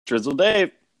Drizzle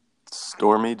Dave.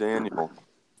 Stormy Daniel.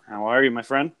 How are you, my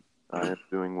friend? I am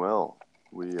doing well.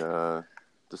 We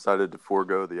decided to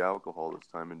forego the alcohol this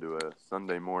time and do a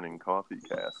Sunday morning coffee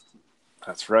cast.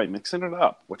 That's right, mixing it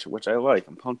up, which I like.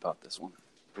 I'm pumped about this one.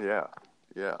 Yeah.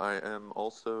 I am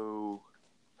also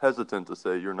hesitant to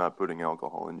say you're not putting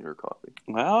alcohol in your coffee.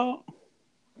 Well,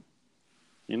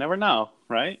 you never know,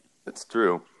 right? It's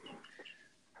true.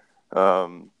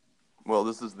 Well,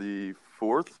 this is the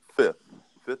fifth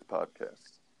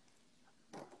podcast.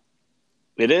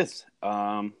 It is.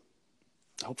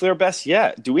 Hopefully our best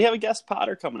yet. Do we have a guest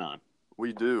podder coming on?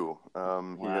 We do.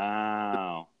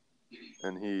 Wow.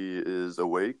 And he is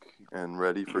awake and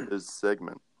ready for his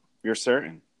segment. You're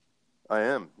certain? I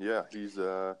am. Yeah, he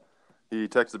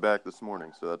texted back this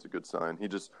morning, so that's a good sign.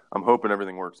 I'm hoping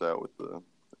everything works out with the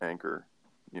anchor,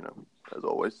 as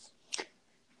always.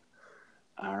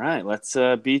 All right, let's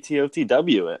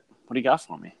BTOTW it. What do you got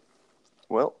for me?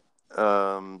 Well,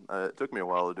 it took me a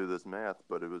while to do this math,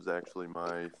 but it was actually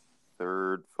my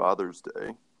third Father's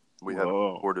Day. We haven't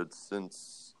recorded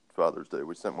since Father's Day.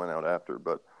 We sent one out after,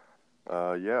 but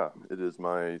it is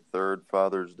my third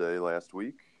Father's Day last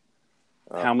week.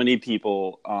 How many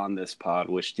people on this pod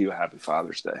wished you a happy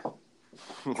Father's Day?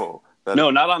 Whoa,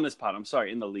 not on this pod. I'm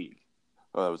sorry, in the league.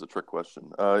 Oh, that was a trick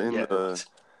question.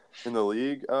 In the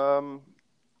league,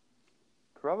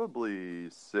 probably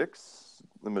 6,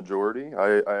 the majority.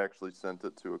 I actually sent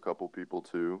it to a couple people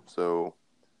too, so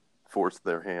forced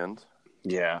their hand.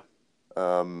 Yeah.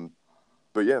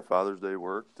 But yeah, Father's Day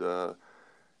worked. It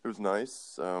was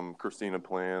nice. Christina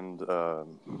planned a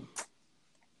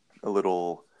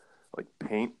little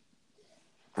paint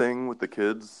thing with the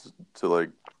kids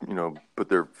to put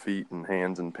their feet and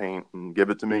hands in paint and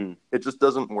give it to me. It just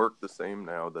doesn't work the same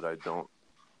now that I don't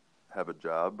have a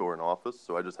job or an office,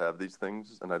 so I just have these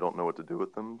things and I don't know what to do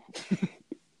with them.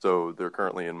 So they're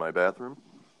currently in my bathroom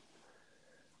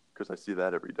because I see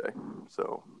that every day.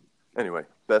 So anyway,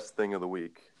 best thing of the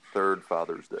week, third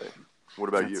Father's Day. What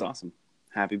about you? That's awesome.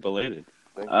 Happy belated.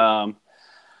 Thank you.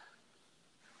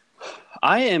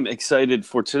 I am excited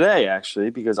for today, actually,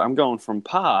 because I'm going from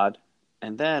pod,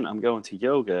 and then I'm going to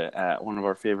yoga at one of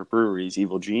our favorite breweries,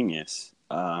 Evil Genius,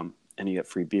 and you get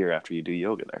free beer after you do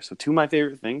yoga there. So 2 of my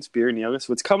favorite things, beer and yoga.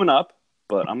 So it's coming up,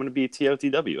 but I'm going to be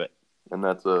TOTW it. And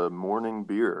that's a morning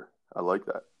beer. I like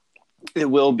that. It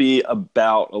will be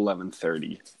about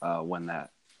 11:30 when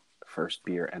that first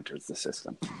beer enters the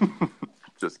system.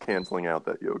 Just canceling out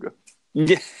that yoga.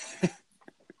 Yeah.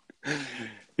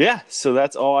 Yeah, so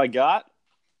that's all I got.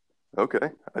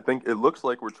 Okay. I think it looks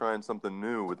like we're trying something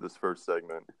new with this first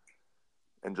segment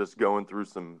and just going through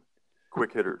some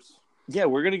quick hitters. Yeah,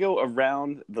 we're going to go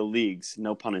around the leagues,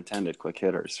 no pun intended, quick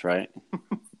hitters, right?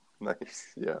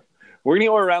 Nice, yeah. We're going to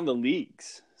go around the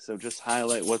leagues, so just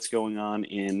highlight what's going on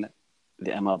in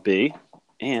the MLB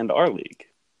and our league.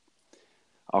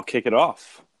 I'll kick it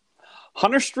off.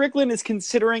 Hunter Strickland is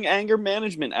considering anger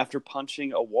management after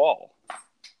punching a wall.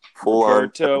 Full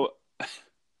Roberto,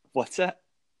 what's that?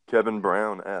 Kevin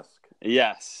Brown-esque.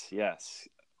 Yes.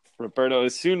 Roberto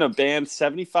Osuna banned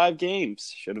 75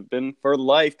 games. Should have been for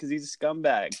life because he's a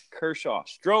scumbag. Kershaw,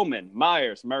 Stroman,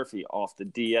 Myers, Murphy off the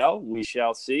DL. We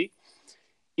shall see.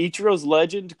 Ichiro's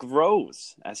legend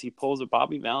grows as he pulls a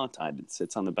Bobby Valentine and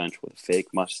sits on the bench with a fake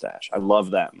mustache. I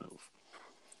love that move.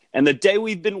 And the day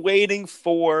we've been waiting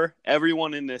for,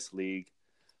 everyone in this league,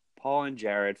 Paul and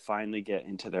Jared finally get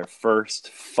into their first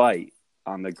fight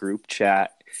on the group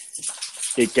chat.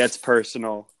 It gets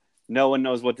personal. No one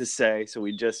knows what to say, so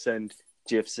we just send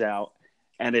GIFs out,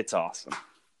 and it's awesome.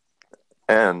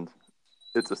 And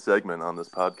it's a segment on this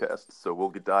podcast, so we'll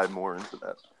dive more into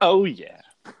that. Oh, yeah.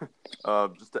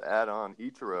 Just to add on,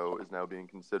 Ichiro is now being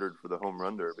considered for the home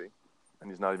run derby, and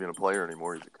he's not even a player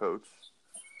anymore. He's a coach.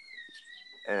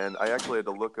 And I actually had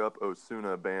to look up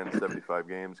Osuna banned 75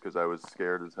 games because I was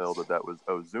scared as hell that was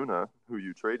Ozuna, who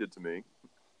you traded to me.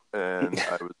 And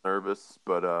I was nervous,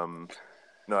 but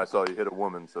no, I saw you hit a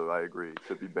woman, so I agree.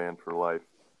 Should be banned for life.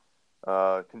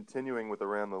 Continuing with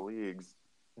around the leagues,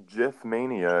 GIF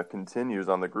Mania continues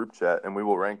on the group chat, and we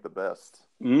will rank the best.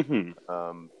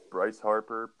 Mm-hmm. Bryce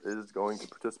Harper is going to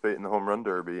participate in the home run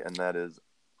derby, and that is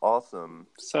awesome.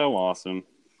 So awesome.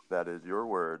 That is your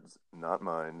words, not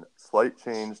mine. Slight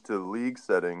change to league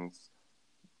settings.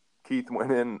 Keith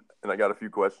went in, and I got a few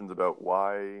questions about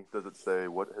why does it say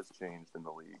what has changed in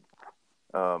the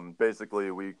league.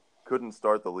 Basically, we couldn't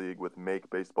start the league with "Make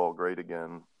Baseball Great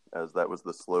Again," as that was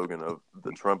the slogan of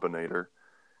the Trumpinator.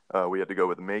 We had to go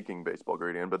with "Making Baseball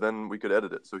Great Again," but then we could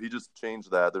edit it. So he just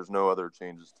changed that. There's no other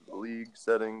changes to the league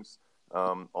settings,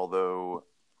 although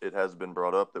it has been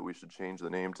brought up that we should change the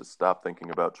name to Stop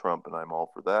Thinking About Trump, and I'm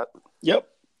all for that. Yep.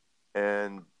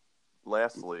 And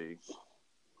lastly,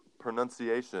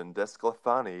 pronunciation.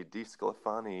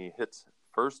 DeSclafani hits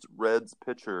first Reds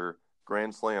pitcher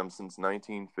grand slam since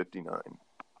 1959.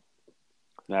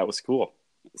 That was cool.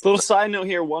 A little side note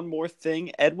here, one more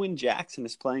thing. Edwin Jackson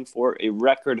is playing for a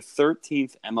record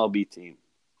 13th MLB team.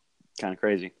 Kind of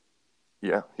crazy.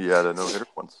 Yeah, he had a no-hitter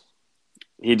once.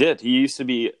 He did. He used to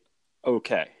be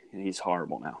okay, and he's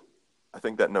horrible now. I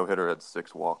think that no-hitter had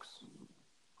 6 walks.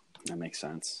 That makes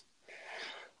sense.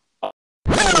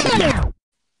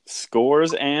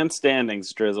 Scores and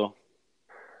standings, Drizzle.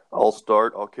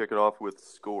 I'll kick it off with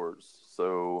scores.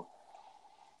 So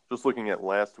just looking at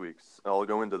last week's, I'll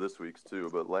go into this week's too,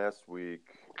 but last week,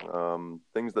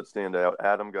 things that stand out,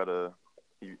 Adam got a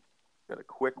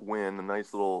quick win, a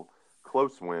nice little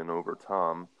close win over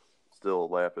Tom. Still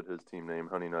laugh at his team name,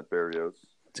 Honey Nut Berrios.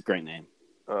 It's a great name.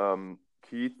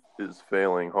 Keith is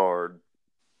failing hard,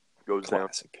 goes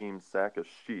Classic. down team sack a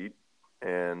sheet,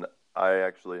 and I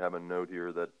actually have a note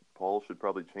here that Paul should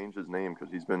probably change his name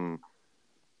because he's been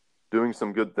doing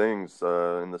some good things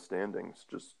in the standings,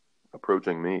 just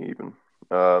approaching me even.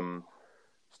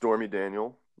 Stormy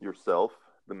Daniel, yourself,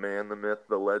 the man, the myth,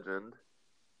 the legend,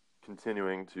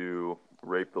 continuing to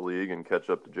rape the league and catch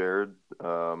up to Jared.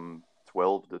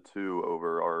 12-2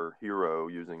 over our hero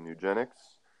using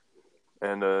Nugenics.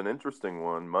 And an interesting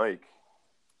one, Mike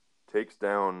takes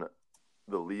down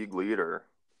the league leader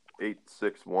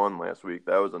 8-6-1 last week.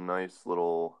 That was a nice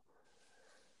little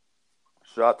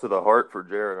shot to the heart for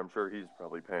Jared. I'm sure he's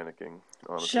probably panicking,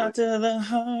 honestly. Shot to the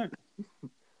heart.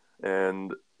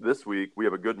 And this week, we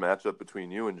have a good matchup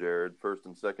between you and Jared, first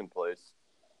and second place.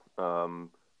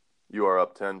 You are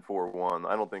up 10-4-1.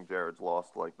 I don't think Jared's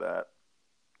lost like that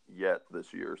yet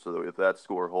this year. So if that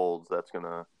score holds,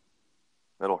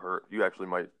 that'll hurt. You actually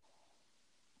might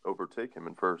overtake him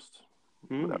in first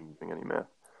without doing any math.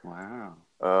 Wow.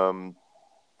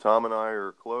 Tom and I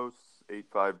are close,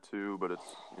 8-5-2, but it's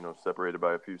separated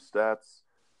by a few stats.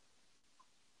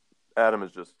 Adam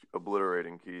is just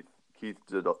obliterating Keith.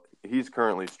 He's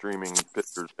currently streaming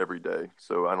pictures every day,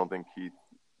 so I don't think Keith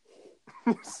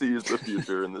sees the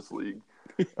future in this league.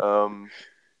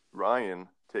 Ryan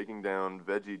taking down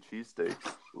veggie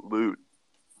cheesesteaks. Loot.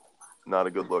 Not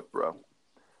a good look, bro.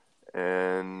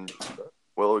 And,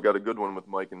 well, we got a good one with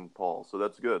Mike and Paul, so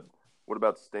that's good. What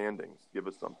about standings? Give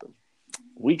us something.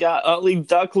 We got Utley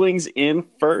Ducklings in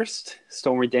first.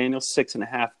 Stormy Daniels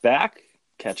 6.5 back.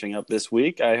 Catching up this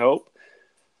week, I hope.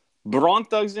 Braun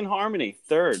Thugs in Harmony,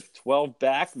 third. 12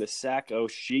 back. The Sack O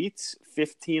Sheets,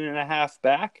 15.5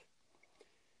 back.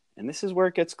 And this is where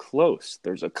it gets close.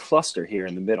 There's a cluster here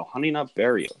in the middle. Honey Nut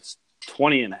Berrios,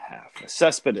 20.5.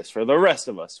 Cespedes for the rest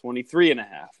of us, 23.5.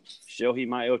 Shohei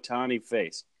Ohtani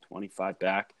face, 25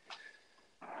 back.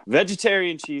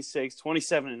 Vegetarian Cheesesteaks,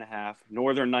 27.5.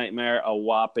 Northern Nightmare, a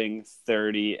whopping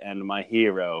 30. And my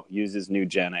hero uses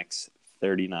Nugenics,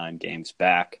 39 games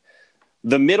back.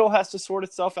 The middle has to sort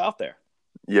itself out there.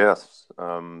 Yes.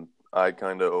 I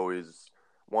kind of always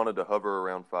wanted to hover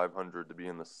around 500 to be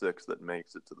in the 6 that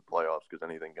makes it to the playoffs because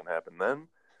anything can happen then.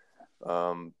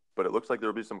 But it looks like there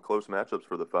will be some close matchups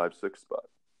for the 5-6 spot.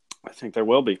 I think there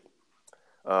will be.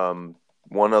 One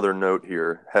other note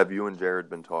here. Have you and Jared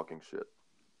been talking shit?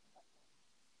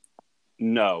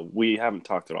 No, we haven't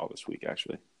talked at all this week,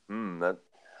 actually.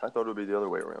 I thought it would be the other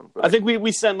way around. But I think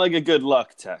we sent like a good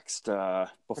luck text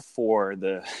before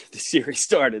the series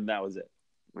started, and that was it.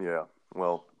 Yeah,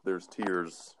 well, there's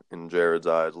tears in Jared's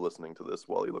eyes listening to this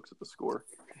while he looks at the score.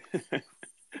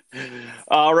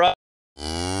 All right.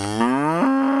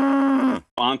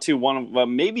 On to one of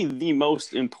maybe the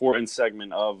most important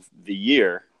segment of the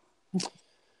year.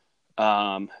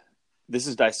 This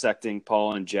is dissecting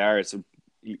Paul and Jared. So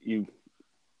you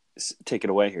take it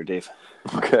away here, Dave.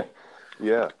 Okay.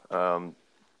 Yeah.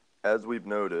 As we've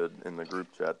noted in the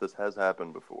group chat, this has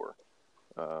happened before.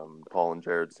 Paul and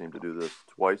Jared seem to do this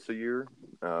twice a year.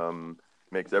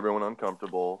 Makes everyone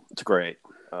uncomfortable. It's great.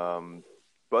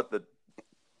 But the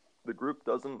group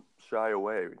doesn't shy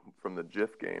away from the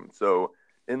GIF game. So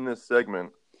in this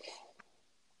segment,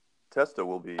 Testa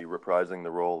will be reprising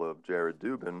the role of Jared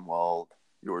Dubin, while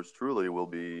yours truly will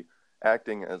be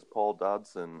acting as Paul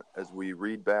Dodson as we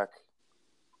read back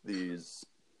these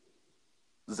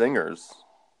zingers,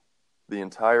 the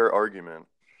entire argument.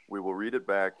 We will read it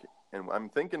back, and I'm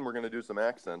thinking we're going to do some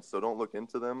accents, so don't look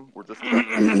into them. We're just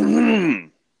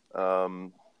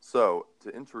so to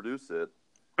introduce it,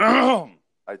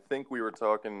 I think we were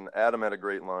talking, Adam had a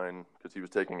great line because he was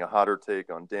taking a hotter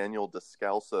take on Daniel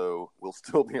Descalso will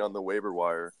still be on the waiver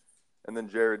wire. And then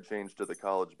Jared changed to the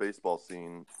college baseball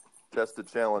scene. Testa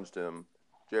challenged him.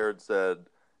 Jared said,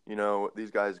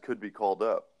 these guys could be called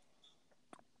up.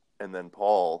 And then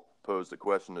Paul posed a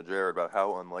question to Jared about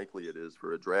how unlikely it is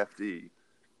for a draftee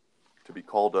to be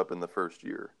called up in the first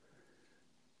year.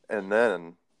 And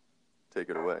then take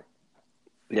it away.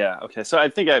 Yeah, okay. So I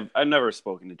think I've never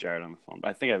spoken to Jared on the phone, but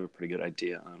I think I have a pretty good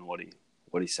idea on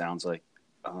what he sounds like.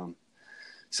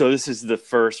 So this is the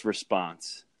first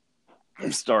response.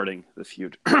 I'm starting the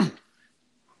feud.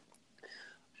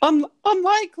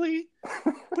 Unlikely,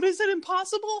 but is it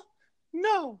impossible?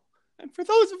 No. And for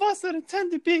those of us that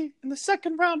intend to be in the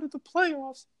second round of the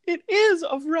playoffs, it is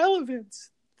of relevance.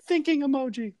 Thinking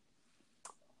emoji.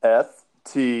 STRETCH.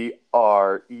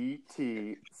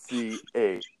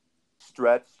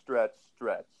 Stretch, stretch,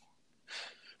 stretch.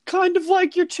 Kind of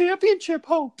like your championship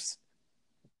hopes.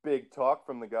 Big talk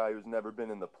from the guy who's never been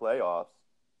in the playoffs.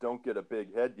 Don't get a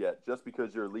big head yet just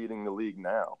because you're leading the league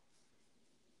now.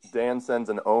 Dan sends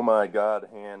an oh my god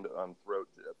hand on throat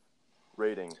tip.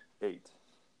 Rating 8.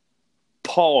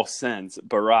 Paul sends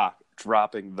Barack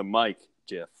dropping the mic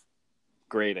gif.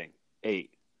 Grading 8.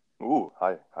 Ooh,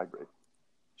 high grade.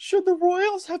 Should the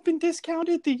Royals have been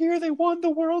discounted the year they won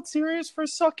the World Series for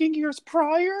sucking years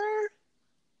prior?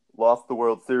 Lost the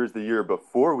World Series the year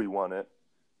before we won it.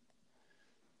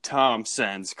 Tom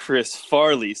sends Chris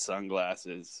Farley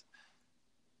sunglasses.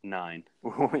 9.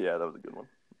 Ooh, yeah, that was a good one.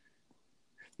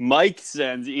 Mike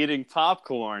sends eating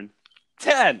popcorn.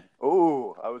 10.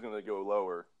 Oh, I was going to go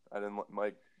lower. I didn't want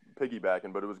Mike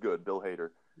piggybacking, but it was good. Bill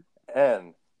Hader.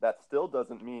 And that still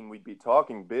doesn't mean we'd be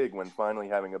talking big when finally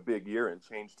having a big year and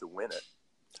change to win it.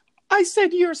 I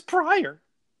said years prior.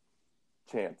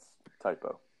 Chance.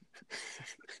 Typo.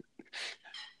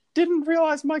 Didn't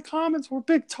realize my comments were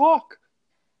big talk.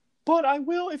 But I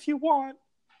will if you want.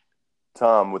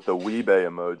 Tom with the Weebay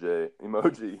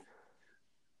emoji.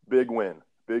 Big win.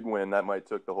 Big win. That might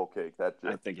took the whole cake.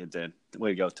 I think it did. Way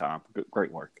to go, Tom.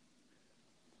 Great work.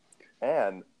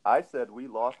 And I said we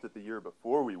lost it the year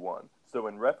before we won. So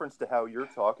in reference to how you're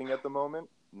talking at the moment,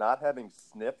 not having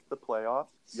sniffed the playoffs,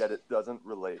 yet it doesn't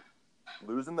relate.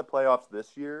 Losing the playoffs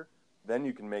this year, then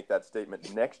you can make that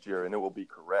statement next year and it will be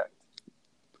correct.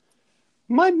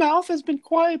 My mouth has been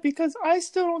quiet because I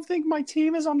still don't think my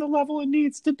team is on the level it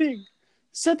needs to be.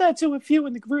 Said that to a few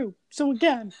in the group. So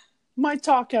again, my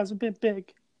talk hasn't been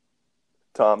big.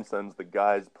 Tom sends the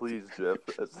guys please gif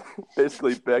as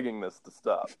basically begging this to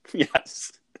stop.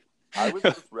 Yes. I was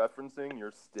just referencing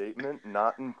your statement,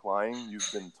 not implying you've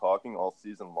been talking all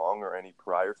season long or any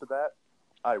prior to that.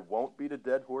 I won't beat a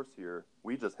dead horse here.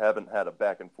 We just haven't had a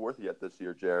back and forth yet this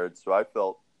year, Jared, so I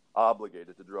felt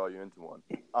obligated to draw you into one.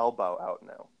 I'll bow out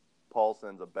now. Paul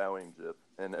sends a bowing gif,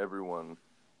 and everyone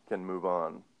can move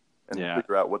on and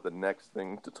figure out what the next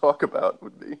thing to talk about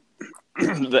would be.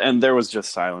 And there was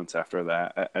just silence after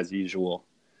that, as usual.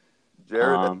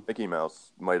 Jared and Mickey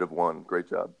Mouse might have won. Great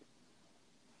job.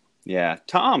 Yeah,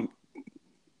 Tom.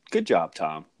 Good job,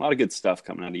 Tom. A lot of good stuff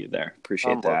coming out of you there.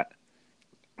 Appreciate that.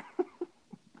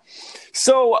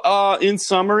 So, in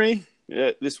summary,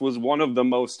 this was one of the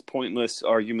most pointless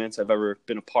arguments I've ever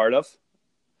been a part of.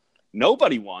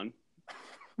 Nobody won.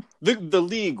 The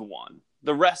league won.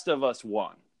 The rest of us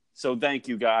won. So thank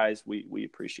you, guys. We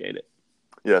appreciate it.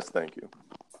 Yes, thank you.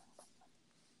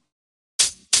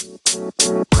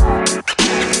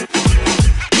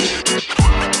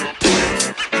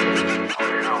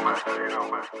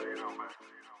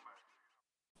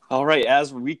 All right,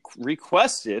 as we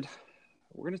requested,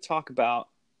 we're going to talk about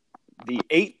the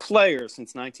 8 players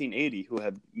since 1980 who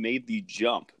have made the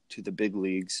jump to the big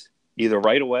leagues either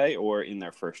right away or in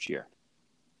their first year.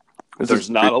 There's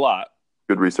not a lot.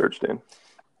 Good research, Dan.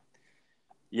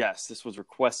 Yes, this was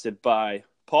requested by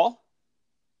Paul?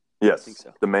 Yes, I think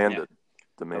so. Demanded.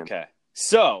 Demanded. Okay,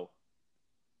 so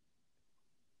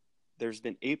there's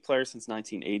been 8 players since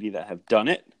 1980 that have done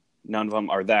it. None of them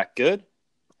are that good.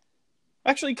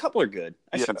 Actually, a couple are good.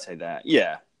 I shouldn't say that.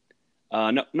 Yeah.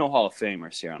 No Hall of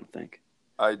Famers here, I don't think.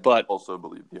 I also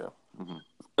believe, yeah. Mm-hmm.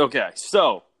 Okay,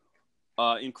 so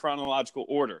in chronological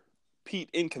order,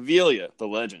 Pete Incaviglia, the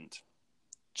legend.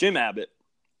 Jim Abbott,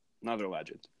 another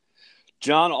legend.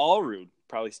 John Allrood,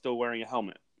 probably still wearing a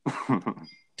helmet.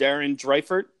 Darren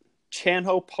Dreifert,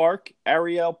 Chanho Park,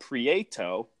 Ariel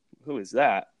Prieto, who is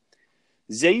that?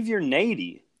 Xavier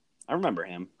Nady, I remember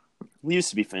him. He used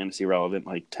to be fantasy relevant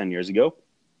like 10 years ago.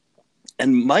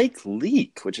 And Mike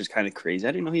Leake, which is kind of crazy.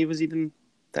 I didn't know he was even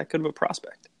that good of a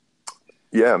prospect.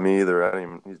 Yeah, me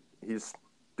either. He's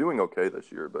doing okay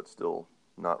this year, but still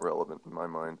not relevant in my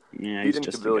mind. Yeah, he's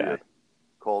just a guy.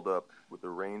 Called up with the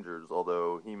Rangers,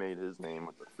 although he made his name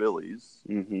with the Phillies.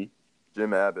 Mm-hmm.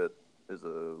 Jim Abbott is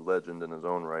a legend in his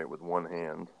own right with one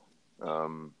hand.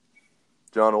 John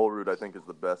Olerud, I think, is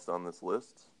the best on this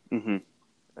list,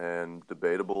 and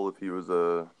debatable if he was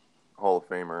a Hall of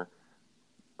Famer.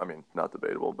 I mean, not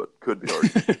debatable, but could be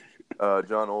argued.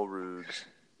 John Olerud,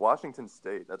 Washington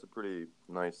State. That's a pretty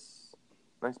nice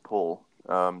pull.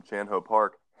 Chan Ho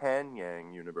Park,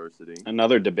 Hanyang University.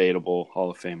 Another debatable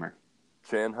Hall of Famer.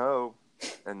 Chan Ho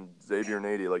and Xavier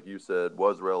Nady, like you said,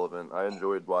 was relevant. I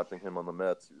enjoyed watching him on the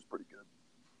Mets. He was pretty good.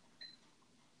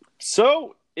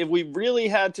 So, if we really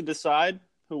had to decide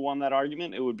who won that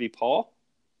argument, it would be Paul.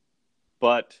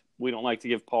 But we don't like to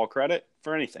give Paul credit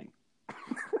for anything.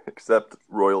 Except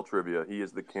Royal Trivia. He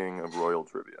is the king of Royal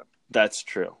Trivia. That's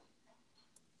true.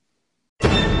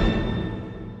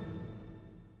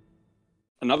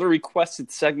 Another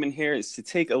requested segment here is to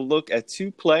take a look at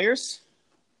two players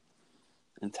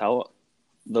and tell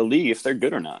the league if they're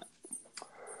good or not.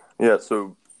 Yeah,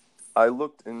 so I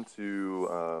looked into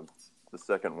the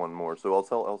second one more. So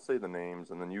I'll say the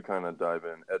names, and then you kind of dive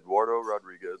in. Eduardo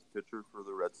Rodriguez, pitcher for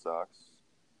the Red Sox.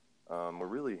 We're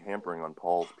really hampering on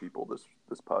Paul's people this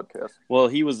podcast. Well,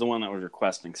 he was the one that was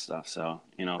requesting stuff, so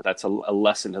that's a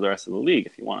lesson to the rest of the league.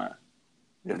 If you want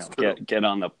to, get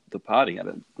on the pod, you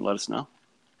gotta let us know.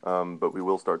 But we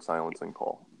will start silencing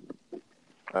Paul.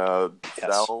 Yes.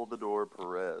 Salvador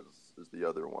Perez is the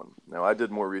other one. Now, I did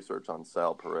more research on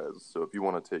Sal Perez, so if you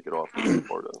want to take it off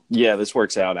Eduardo. Yeah, this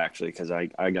works out, actually, because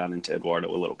I got into Eduardo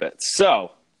a little bit.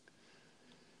 So,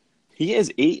 he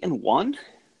is 8-1?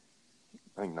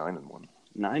 I think 9-1.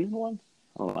 9-1?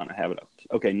 Hold on, I have it up.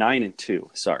 Okay, 9-2,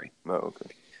 sorry. Oh, okay.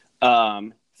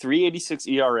 3.86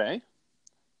 ERA,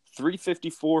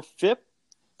 3.54 FIP,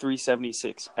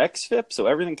 3.76 xFIP. So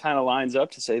everything kind of lines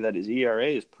up to say that his ERA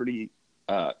is pretty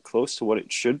close to what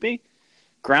it should be.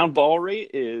 Ground ball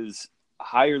rate is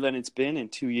higher than it's been in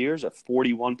 2 years at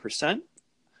 41%.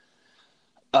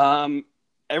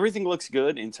 Everything looks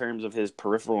good in terms of his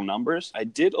peripheral numbers. I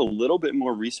did a little bit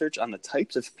more research on the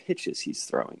types of pitches he's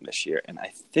throwing this year, and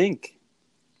I think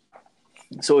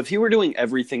so. If he were doing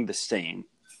everything the same,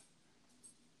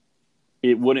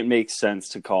 it wouldn't make sense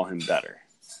to call him better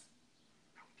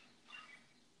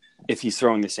if he's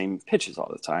throwing the same pitches all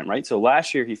the time, right? So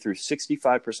last year he threw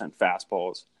 65%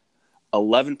 fastballs,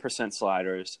 11%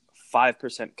 sliders,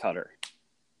 5% cutter,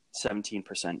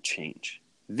 17% change.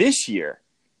 This year,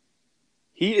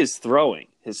 he is throwing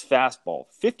his fastball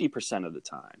 50% of the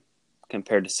time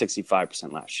compared to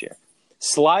 65% last year.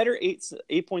 Slider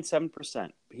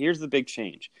 8.7%. Here's the big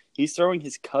change. He's throwing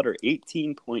his cutter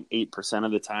 18.8%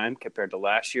 of the time compared to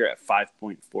last year at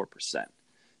 5.4%.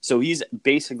 So he's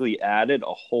basically added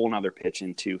a whole nother pitch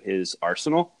into his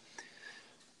arsenal.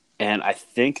 And I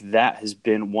think that has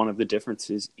been one of the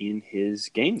differences in his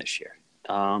game this year.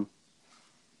 I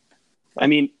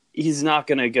mean, he's not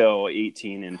going to go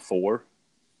 18-4.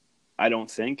 I don't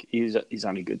think. He's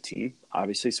on a good team,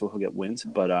 obviously, so he'll get wins.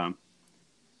 But,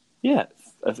 yeah,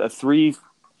 a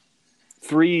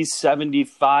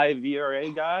 3.75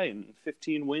 ERA guy and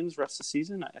 15 wins rest of the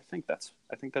season, I think that's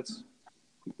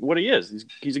what he is.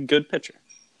 He's a good pitcher.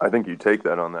 I think you take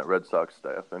that on that Red Sox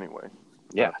staff anyway.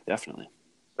 Yeah, definitely.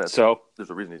 There's a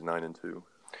reason he's 9-2.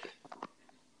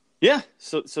 Yeah,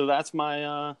 so that's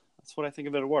my that's what I think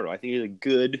of Eduardo. I think he's a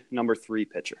good number 3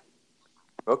 pitcher.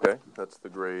 Okay, that's the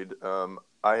grade.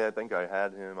 I think I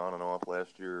had him on and off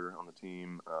last year on the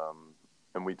team,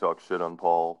 and we talked shit on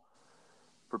Paul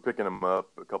for picking him up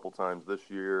a couple times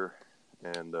this year,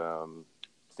 and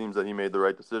seems that he made the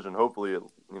right decision. Hopefully, it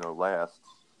lasts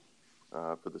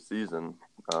for the season.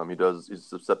 He's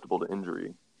susceptible to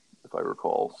injury, if I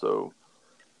recall. So,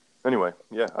 anyway,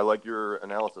 yeah, I like your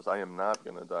analysis. I am not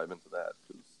going to dive into that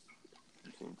because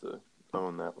you seem to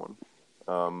own that one.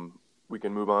 We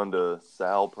can move on to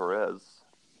Sal Perez.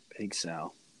 Big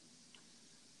Sal.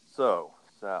 So,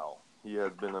 Sal, he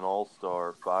has been an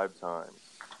all-star 5 times.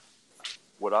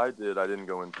 What I didn't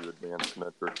go into advanced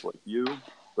metrics like you,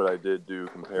 but I did do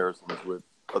comparisons with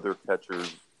other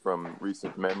catchers from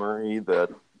recent memory that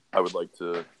I would like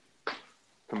to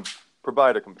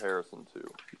provide a comparison to.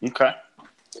 Okay.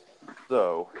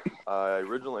 So, I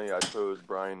chose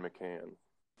Brian McCann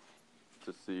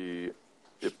to see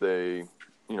if they,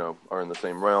 are in the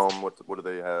same realm. What do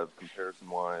they have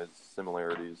comparison-wise,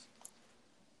 similarities?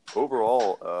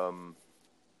 Overall,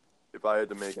 if I had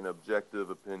to make an objective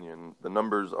opinion, the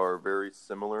numbers are very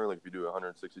similar. Like if you do a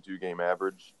 162-game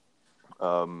average,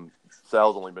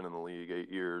 Sal's only been in the league 8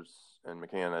 years, and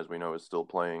McCann, as we know, is still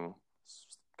playing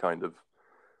kind of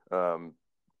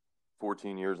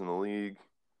 14 years in the league.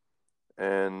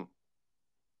 And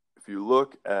if you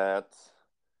look at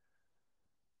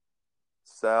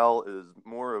Sal is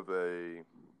more of a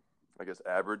I guess,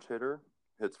 average hitter,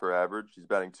 hits for average. He's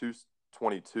batting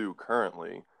 222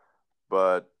 currently,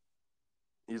 but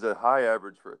he's a high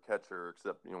average for a catcher,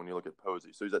 except when you look at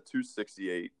Posey. So he's at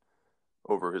 268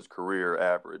 over his career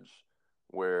average,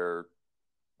 where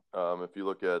if you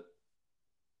look at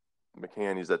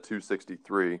McCann, he's at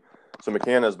 263. So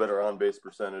McCann has better on-base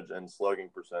percentage and slugging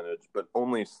percentage, but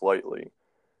only slightly.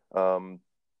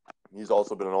 He's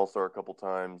also been an all-star a couple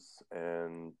times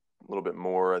and a little bit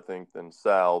more, I think, than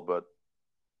Sal, but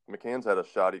McCann's had a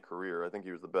shoddy career. I think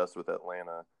he was the best with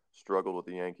Atlanta, struggled with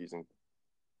the Yankees, and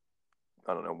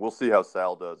I don't know. We'll see how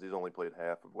Sal does. He's only played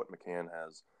half of what McCann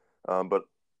has. But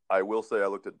I will say I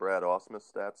looked at Brad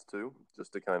Ausmus' stats, too,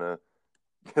 just to kind of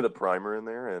get a primer in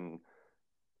there, and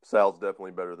Sal's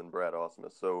definitely better than Brad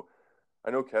Ausmus. So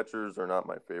I know catchers are not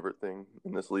my favorite thing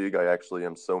in this league. I actually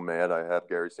am so mad I have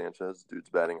Gary Sanchez. Dude's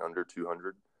batting under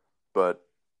 200. But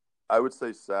I would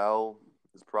say Sal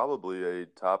is probably a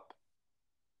top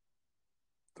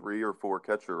 3 or 4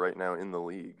 catcher right now in the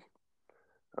league.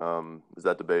 Is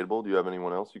that debatable? Do you have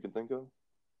anyone else you can think of?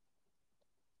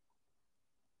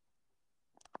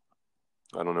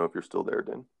 I don't know if you're still there,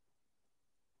 Dan.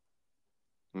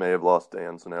 May have lost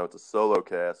Dan, so now it's a solo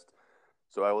cast.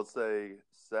 So I would say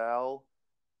Sal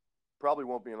probably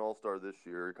won't be an all-star this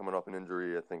year, coming off an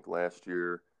injury, I think, last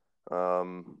year.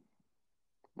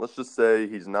 Let's just say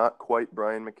he's not quite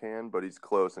Brian McCann, but he's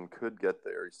close and could get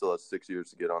there. He still has 6 years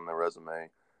to get on the resume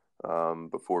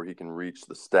before he can reach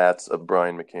the stats of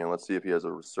Brian McCann. Let's see if he has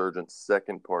a resurgent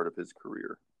second part of his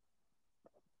career.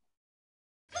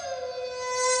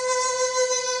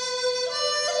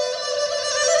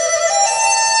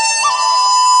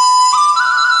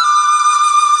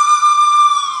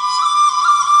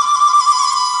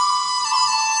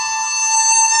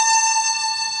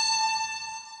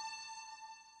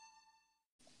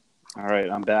 All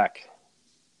right, I'm back.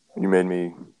 You made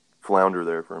me flounder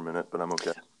there for a minute, but I'm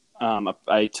okay.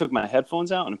 I took my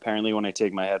headphones out, and apparently when I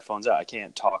take my headphones out, I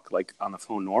can't talk like on the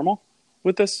phone normal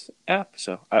with this app.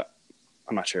 So I'm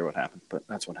not sure what happened, but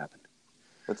that's what happened.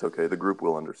 It's okay. The group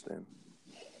will understand.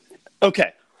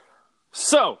 Okay,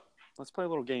 so let's play a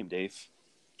little game, Dave.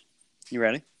 You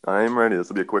ready? I am ready. This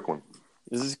will be a quick one.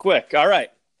 This is quick. All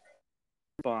right.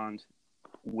 Respond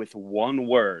with one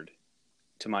word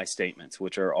to my statements,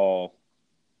 which are all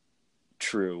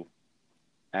true,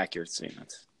 accurate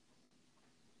statements.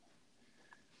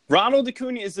 Ronald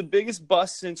Acuna is the biggest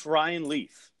bust since Ryan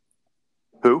Leaf.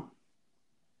 Who?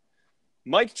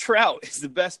 Mike Trout is the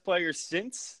best player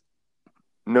since?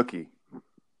 Nookie.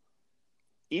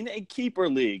 In a keeper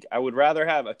league, I would rather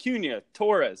have Acuna,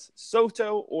 Torres,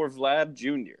 Soto, or Vlad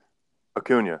Jr.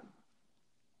 Acuna.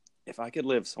 If I could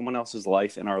live someone else's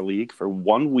life in our league for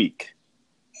 1 week,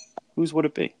 whose would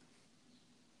it be?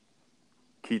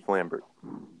 Keith Lambert.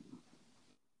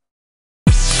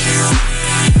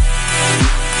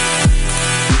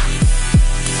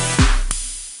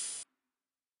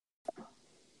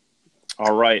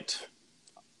 All right.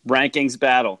 Rankings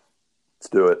battle. Let's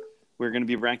do it. We're going to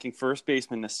be ranking first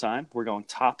baseman this time. We're going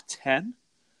top 10.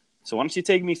 So why don't you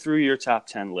take me through your top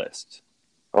 10 list?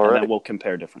 All right. Then we'll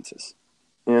compare differences.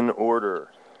 In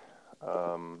order,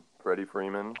 Freddie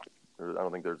Freeman. I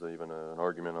don't think there's even an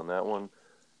argument on that one.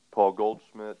 Paul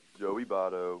Goldschmidt, Joey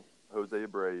Votto, Jose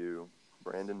Abreu,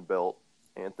 Brandon Belt,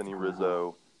 Anthony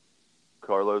Rizzo,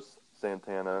 Carlos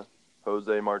Santana,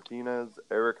 Jose Martinez,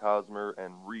 Eric Hosmer,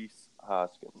 and Rhys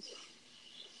Hoskins.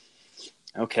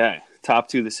 Okay. Top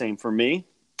 2 the same for me.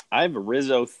 I have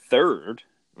Rizzo third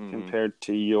compared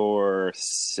to your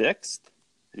 6th.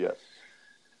 Yes.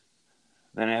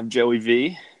 Then I have Joey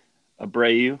V,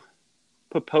 Abreu,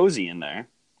 put Posey in there,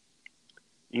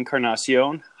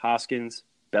 Encarnacion, Hoskins,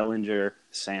 Bellinger,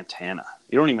 Santana.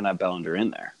 You don't even have Bellinger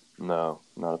in there. No,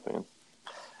 not a fan.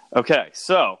 Okay,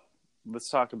 so let's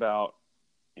talk about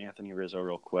Anthony Rizzo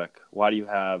real quick. Why do you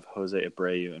have Jose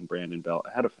Abreu and Brandon Belt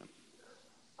ahead of him?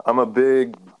 I'm a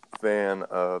big fan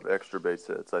of extra base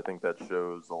hits. I think that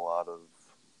shows a lot of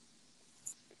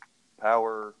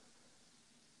power,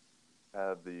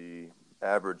 have the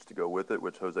average to go with it,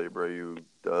 which Jose Abreu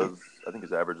does. I think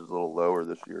his average is a little lower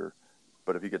this year,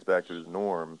 but if he gets back to his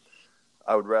norm,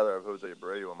 I would rather have Jose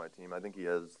Abreu on my team. I think he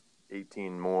has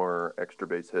 18 more extra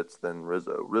base hits than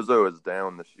Rizzo. Rizzo is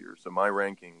down this year, so my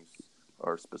rankings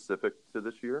are specific to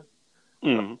this year.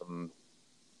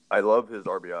 I love his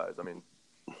RBIs. I mean,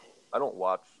 I don't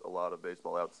watch a lot of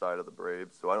baseball outside of the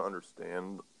Braves, so I don't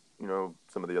understand,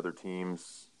 some of the other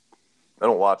teams. I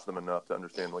don't watch them enough to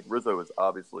understand. Like, Rizzo is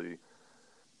obviously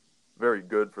very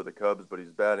good for the Cubs, but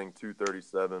he's batting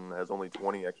 .237, has only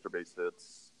 20 extra base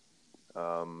hits.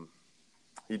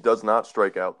 He does not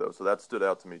strike out, though, so that stood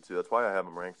out to me, too. That's why I have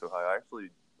him ranked so high. I actually,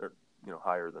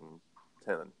 higher than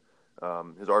 10.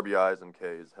 His RBIs and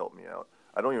Ks help me out.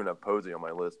 I don't even have Posey on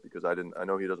my list because I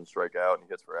know he doesn't strike out and he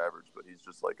hits for average, but he's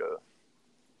just like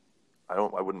I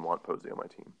wouldn't want Posey on my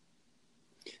team.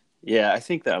 Yeah, I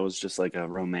think that was just like a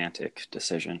romantic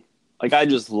decision. Like, I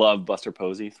just love Buster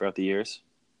Posey throughout the years.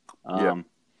 And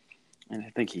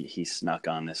I think he snuck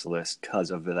on this list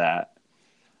because of that.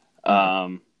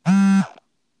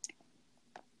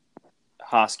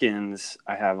 Hoskins,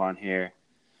 I have on here.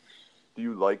 Do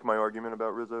you like my argument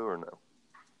about Rizzo or no?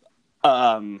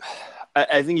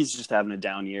 I think he's just having a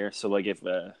down year. So, like, if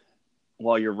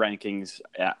while your rankings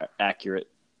accurate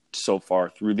so far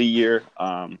through the year,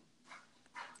 I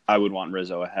would want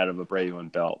Rizzo ahead of Abreu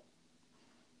and Belt.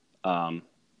 I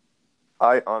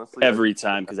honestly every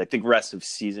time because I think rest of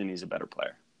season he's a better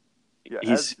player. Yeah,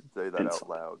 as you say that out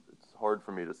loud, it's hard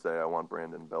for me to say I want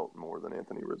Brandon Belt more than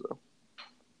Anthony Rizzo.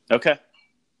 Okay.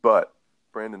 But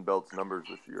Brandon Belt's numbers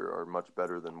this year are much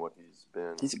better than what he's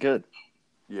been. He's good.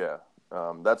 Yeah.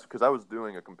 That's because I was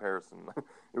doing a comparison.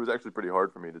 It was actually pretty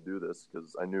hard for me to do this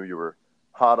because I knew you were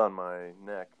hot on my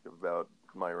neck about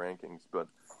my rankings. But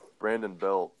Brandon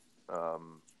Belt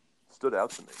stood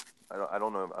out to me. I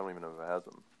don't know. I don't even know who has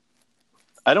him.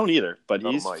 I don't either, but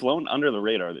he's flown under the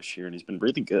radar this year, and he's been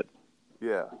really good.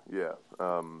 Yeah.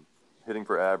 Hitting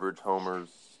for average, homers,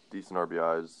 decent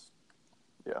RBIs.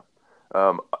 Yeah.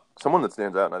 Someone that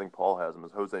stands out, and I think Paul has him,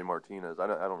 is Jose Martinez. I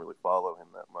don't really follow him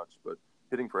that much, but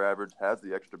hitting for average, has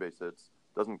the extra base hits,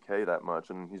 doesn't K that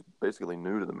much, and he's basically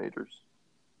new to the majors.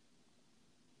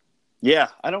 Yeah,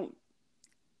 I don't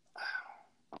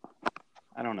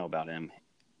know about him.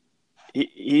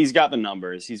 He's got the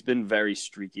numbers. He's been very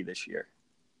streaky this year.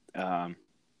 I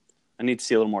need to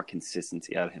see a little more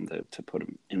consistency out of him to put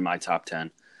him in my top 10.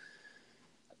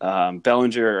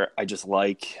 Bellinger, I just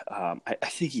like. I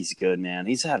think he's good, man.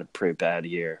 He's had a pretty bad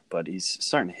year, but he's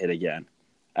starting to hit again.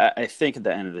 I think at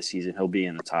the end of the season, he'll be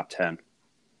in the top 10.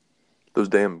 Those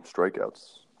damn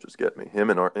strikeouts just get me. Him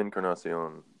and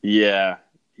Encarnacion. Yeah.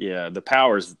 The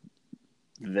power's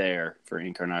there for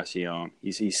Encarnacion.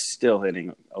 He's still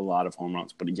hitting a lot of home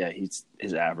runs, but yeah,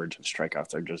 his average and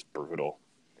strikeouts are just brutal.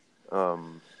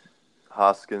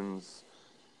 Hoskins,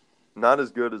 not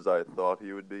as good as I thought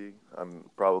he would be. I'm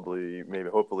hopefully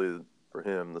for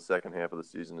him, the second half of the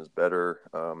season is better.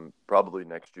 Probably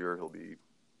next year he'll be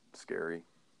scary.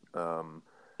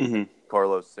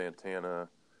 Carlos Santana,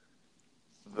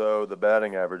 though the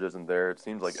batting average isn't there, it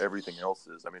seems like everything else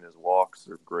is. I mean, his walks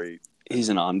are great. He's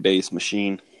an on-base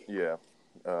machine. Yeah.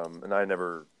 And I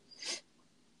never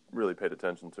really paid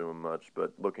attention to him much,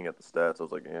 but looking at the stats, I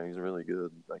was like, yeah, he's really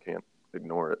good. I can't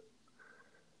ignore it.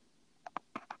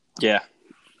 Yeah.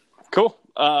 Cool.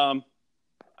 I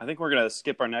think we're going to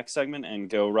skip our next segment and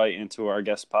go right into our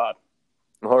guest pod.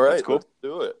 All right. That's cool. Let's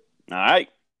do it. All right.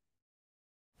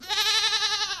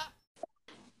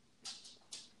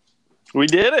 We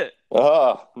did it.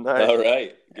 Oh, nice. All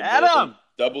right. Good Adam. Morning.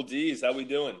 Double D's. How we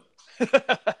doing?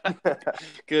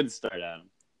 Good start, Adam.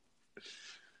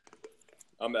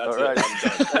 I'm done.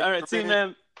 All right, see you,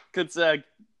 man. Good seg.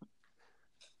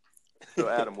 So,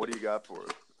 Adam, what do you got for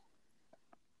us?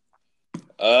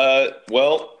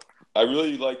 Well, I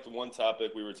really liked the one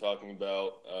topic we were talking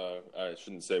about. I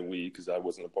shouldn't say we because I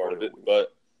wasn't a part of it,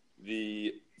 but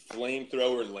the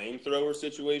flamethrower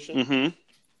situation. Mm-hmm.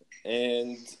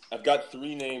 And I've got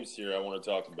 3 names here I want to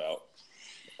talk about.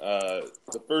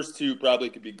 The first 2 probably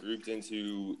could be grouped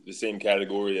into the same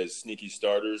category as sneaky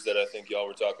starters that I think y'all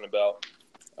were talking about.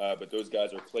 But those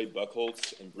guys are Clay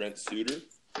Buchholz and Brent Suter.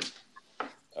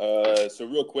 So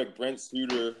real quick, Brent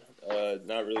Suter,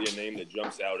 not really a name that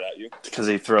jumps out at you. Because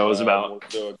he throws about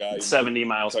so 70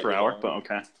 miles per hour, but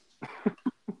okay.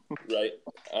 Right.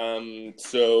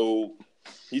 So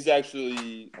he's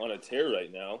actually on a tear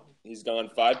right now. He's gone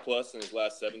 5+ in his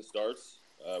last 7 starts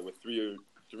with 3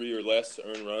 or less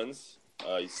earned runs.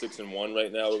 He's 6-1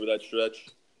 right now over that stretch.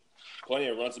 Plenty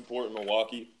of run support in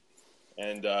Milwaukee.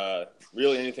 And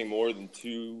really anything more than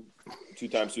two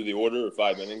times through the order or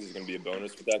 5 innings is going to be a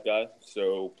bonus with that guy.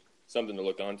 So something to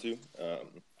look onto.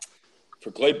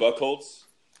 For Clay Buchholz,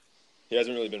 he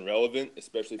hasn't really been relevant,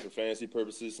 especially for fantasy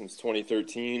purposes, since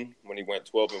 2013 when he went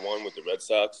 12-1 with the Red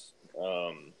Sox.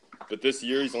 But this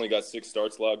year he's only got 6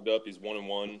 starts logged up. He's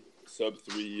 1-1,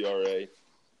 sub-3 ERA.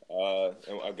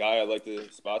 And a guy I like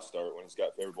to spot start when he's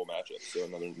got favorable matchups. So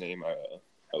another name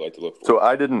I like to look for. So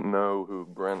I didn't know who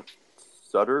Brent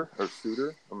Suter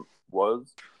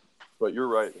was, but you're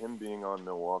right. Him being on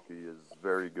Milwaukee is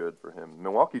very good for him.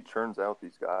 Milwaukee churns out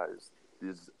these guys.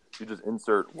 You just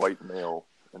insert white male,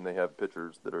 and they have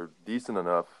pitchers that are decent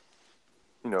enough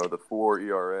the 4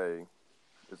 ERA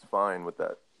is fine with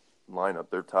that lineup.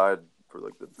 They're tied for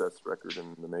like the best record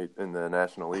in the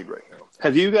National League right now.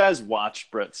 Have you guys watched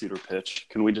Brett Suter pitch?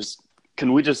 Can we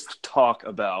just talk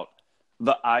about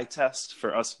the eye test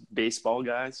for us baseball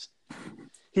guys?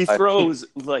 He throws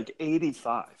like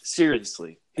 85.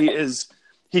 Seriously,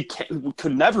 he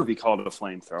could never be called a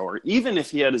flamethrower, even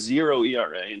if he had a 0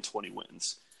 ERA and 20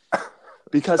 wins,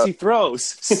 because he throws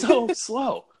so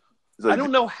slow. I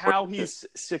don't know how he's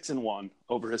 6-1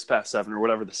 over his past 7 or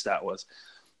whatever the stat was.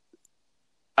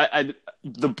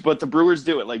 But the Brewers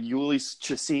do it. Like Ulysses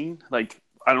Chacin, like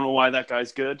I don't know why that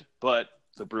guy's good, but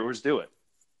the Brewers do it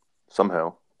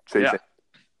somehow. Chasing.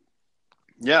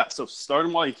 Yeah. So start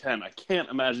him while you can. I can't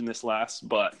imagine this lasts,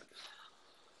 but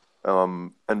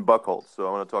and Buchholz. So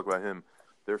I want to talk about him.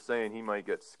 They're saying he might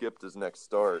get skipped his next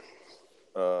start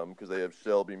because they have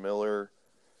Shelby Miller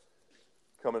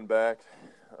coming back,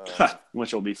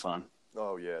 which will be fun.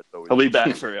 Oh yeah, he'll be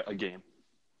back for a game.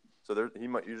 So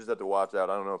you just have to watch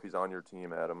out. I don't know if he's on your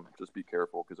team, Adam. Just be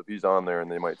careful because if he's on there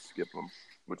and they might skip him,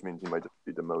 which means he might just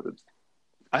be demoted.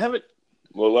 I haven't.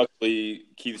 Well, luckily,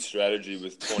 Keith's strategy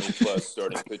with 20-plus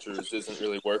starting pitchers isn't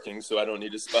really working, so I don't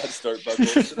need to spot start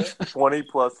Buchholz today.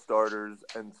 20-plus starters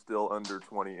and still under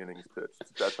 20 innings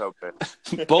pitched. That's how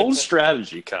bad. Bold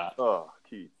strategy, Cop. Oh,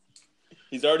 Keith.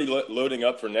 He's already loading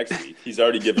up for next week. He's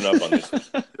already given up on this.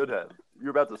 Should have. You're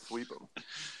about to sweep him.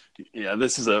 Yeah,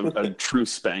 this is a true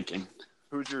spanking.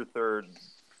 Who's your third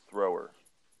thrower?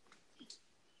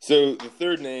 So the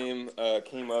third name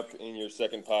came up in your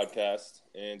second podcast,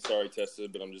 and sorry, Tessa,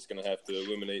 but I'm just going to have to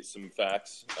illuminate some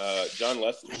facts. John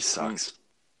Lester. He sucks.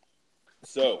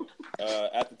 So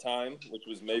at the time, which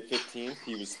was May 15th,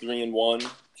 he was 3-1,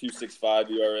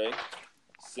 2.65 ERA.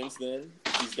 Since then,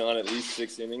 he's gone at least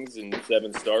 6 innings and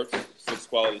 7 starts, 6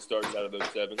 quality starts out of those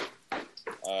 7.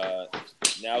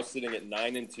 Now sitting at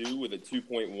 9-2 with a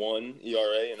 2.1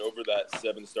 ERA, and over that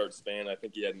 7-start span, I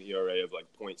think he had an ERA of like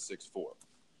 0.64.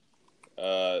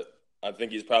 I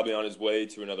think he's probably on his way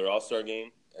to another All-Star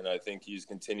game, and I think he's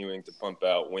continuing to pump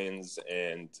out wins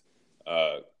and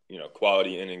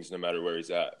quality innings no matter where he's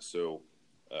at. So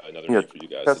another name for you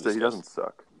guys. Testa, he doesn't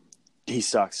suck. He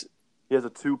sucks. He has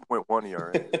a 2.1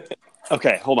 ERA.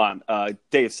 Okay, hold on.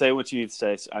 Dave, say what you need to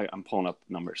say. I'm pulling up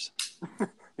numbers.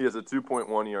 He has a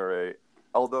 2.1 ERA.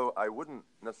 Although I wouldn't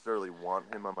necessarily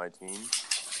want him on my team.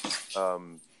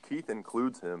 Keith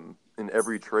includes him in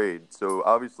every trade, so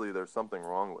obviously there's something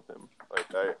wrong with him.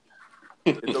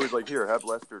 It's always like, here, have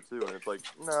Lester too, and it's like,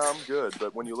 no, I'm good.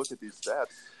 But when you look at these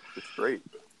stats, it's great.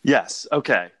 Yes.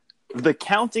 Okay. The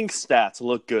counting stats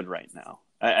look good right now.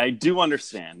 I do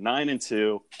understand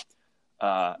 9-2,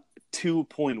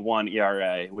 2.1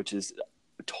 ERA, which is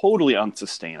totally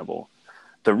unsustainable.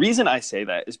 The reason I say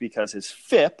that is because his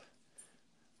FIP,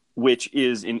 which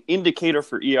is an indicator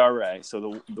for ERA.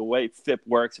 So the way FIP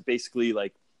works, it basically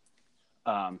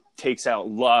takes out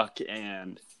luck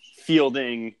and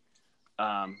fielding.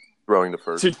 Throwing the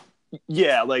first.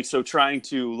 So trying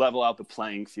to level out the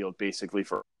playing field basically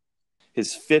for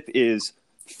his FIP is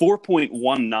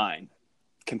 4.19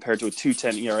 compared to a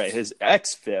 2.10 ERA. His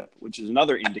xFIP, which is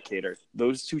another indicator,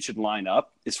 those two should line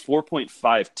up, is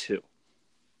 4.52.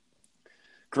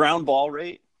 Ground ball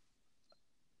rate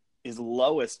is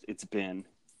lowest it's been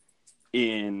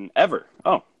in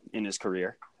his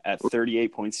career at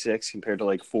 38.6 compared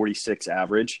to 46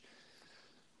 average.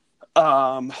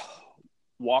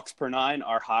 Walks per 9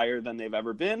 are higher than they've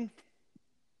ever been.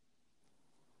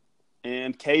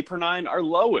 And K per 9 are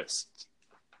lowest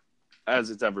as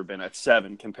it's ever been at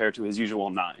 7 compared to his usual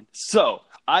 9. So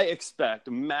I expect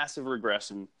a massive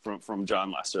regression from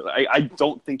John Lester. I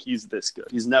don't think he's this good.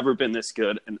 He's never been this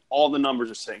good, and all the numbers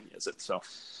are saying he isn't. So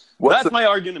that's my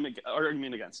argument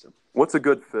against him. What's a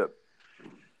good FIP?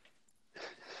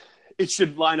 It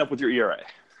should line up with your ERA.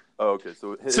 Oh, okay.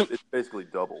 So it's basically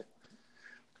double.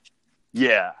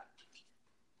 Yeah.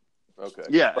 Okay.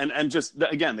 Yeah, and just,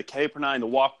 again, the K per 9, the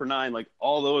walk per 9,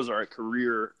 all those are a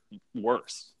career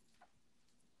worst.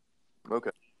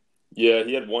 Okay. Yeah,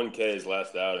 he had 1 K his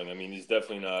last outing. I mean, he's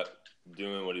definitely not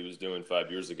doing what he was doing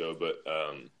 5 years ago, but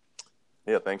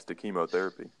yeah, thanks to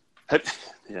chemotherapy.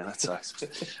 Yeah, that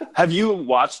sucks. Have you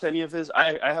watched any of his?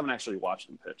 I haven't actually watched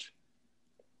him pitch.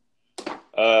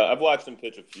 I've watched him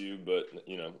pitch a few, but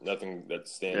nothing that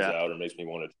stands out or makes me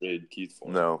want to trade Keith for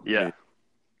him. No. Yeah.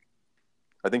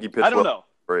 I think he pitched I don't know.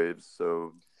 Braves,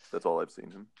 so that's all I've seen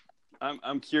him.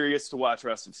 I'm curious to watch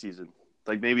rest of season.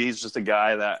 Maybe he's just a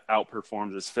guy that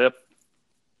outperforms his FIP,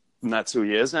 and that's who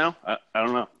he is now. I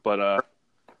don't know, but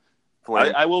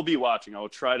I will be watching. I will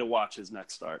try to watch his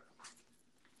next start.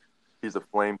 He's a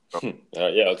flame.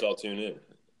 Yeah, let's all tune in.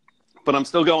 But I'm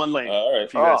still going lame. All right.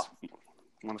 If you guys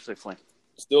want to say flame.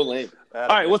 Still lame. All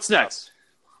right, what's next?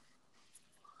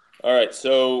 All right,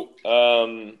 so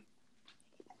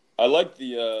I like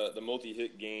the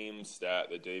multi-hit game stat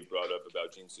that Dave brought up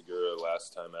about Gene Segura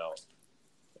last time out.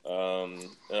 And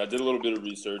I did a little bit of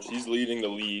research. He's leading the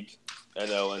league,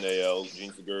 NL and AL.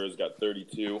 Gene Segura's got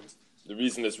 32. The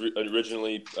reason this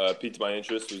originally piqued my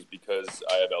interest was because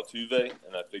I have Altuve,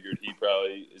 and I figured he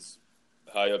probably is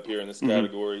high up here in this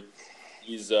category.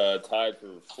 He's tied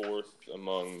for fourth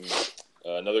among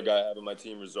another guy I have on my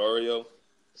team, Rosario.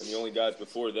 And the only guys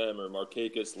before them are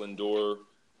Markakis, Lindor,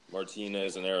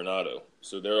 Martinez, and Arenado.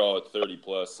 So they're all at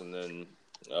 30+, and then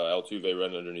Altuve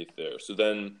right underneath there. So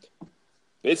then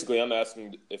basically I'm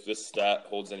asking if this stat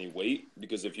holds any weight,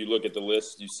 because if you look at the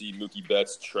list, you see Mookie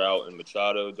Betts, Trout, and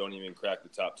Machado don't even crack the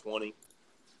top 20.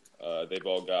 They've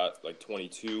all got like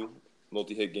 22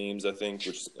 multi-hit games, I think,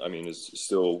 which, I mean, is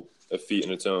still a feat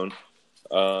in its own.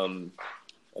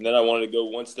 And then I wanted to go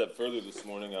one step further this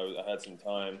morning. I had some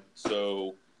time.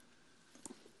 So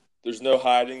there's no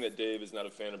hiding that Dave is not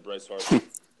a fan of Bryce Harper.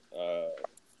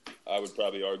 I would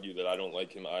probably argue that I don't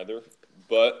like him either.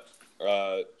 But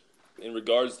in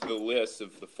regards to the list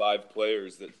of the 5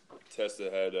 players that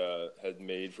Tessa had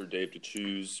made for Dave to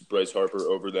choose Bryce Harper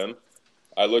over them,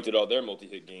 I looked at all their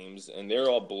multi-hit games, and they're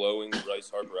all blowing Bryce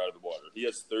Harper out of the water. He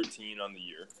has 13 on the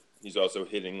year. He's also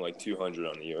hitting like 200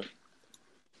 on the year.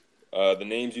 The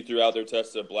names you threw out there,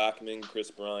 Tessa: Blackmon,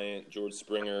 Chris Bryant, George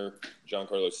Springer,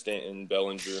 Giancarlo Stanton,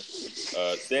 Bellinger.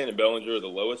 Stanton and Bellinger are the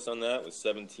lowest on that with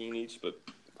 17 each, but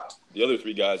the other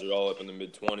 3 guys are all up in the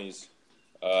mid-20s.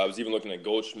 I was even looking at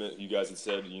Goldschmidt, who you guys had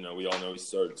said, we all know he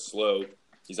started slow.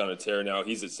 He's on a tear now.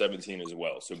 He's at 17 as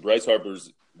well. So Bryce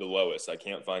Harper's the lowest. I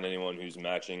can't find anyone who's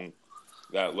matching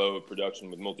that low of production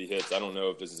with multi-hits. I don't know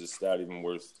if this is a stat even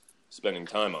worth spending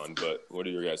time on, but what are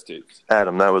your guys' takes?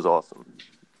 Adam, that was awesome.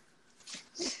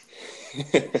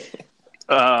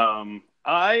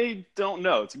 I don't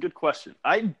know. It's a good question.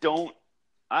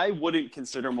 I wouldn't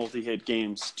consider multi-hit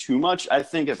games too much. I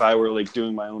think if I were like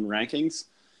doing my own rankings,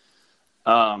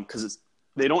 because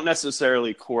they don't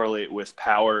necessarily correlate with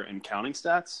power and counting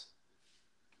stats.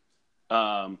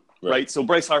 Right. So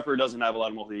Bryce Harper doesn't have a lot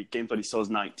of multi-hit games, but he still has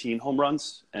 19 home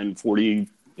runs and 45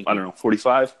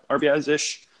 RBIs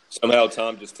ish. Somehow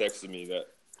Tom just texted me that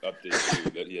update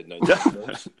too, that he had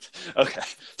 19. Okay.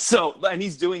 So, and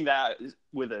he's doing that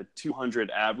with a 200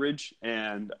 average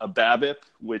and a BABIP,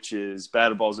 which is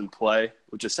batted balls in play,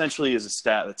 which essentially is a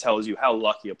stat that tells you how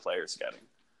lucky a player is getting,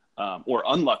 or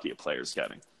unlucky a player is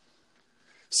getting.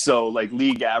 So, like,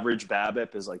 league average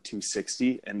BABIP is like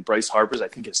 260, and Bryce Harper's, I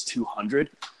think, is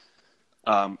 200.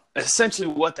 Essentially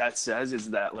what that says is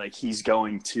that, like, he's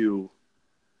going to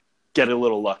get a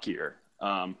little luckier,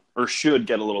 or should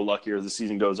get a little luckier as the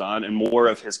season goes on, and more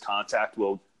of his contact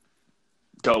will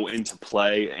go into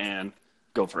play and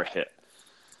go for a hit.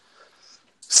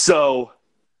 So,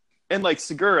 and, like,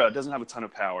 Segura doesn't have a ton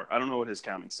of power. I don't know what his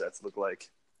counting stats look like.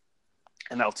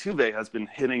 And Altuve has been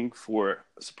hitting for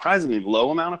a surprisingly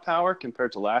low amount of power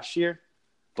compared to last year.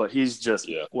 But he's just,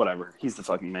 whatever. He's the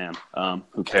fucking man.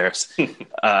 Who cares?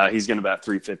 He's going to bat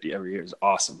 350 every year. It's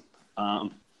awesome.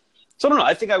 So I don't know.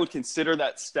 I think I would consider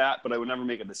that stat, but I would never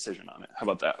make a decision on it. How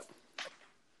about that?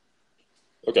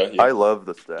 Okay. Yeah. I love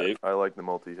the stat. Dave? I like the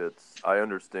multi-hits. I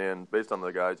understand, based on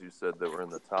the guys you said that were in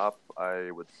the top, I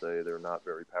would say they're not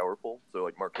very powerful. So,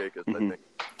 like Markakis, I think,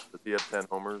 does he have 10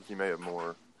 homers? He may have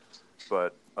more.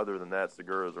 But other than that,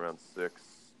 Segura's around 6.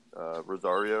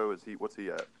 Rosario, what's he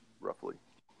at, roughly?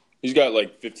 He's got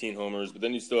like 15 homers, but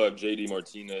then you still have J.D.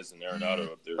 Martinez and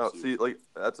Arenado up there, too. See, like,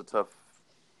 that's a tough,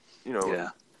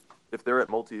 if they're at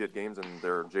multi-hit games and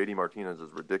their J.D. Martinez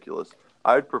is ridiculous,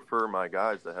 I'd prefer my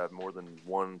guys to have more than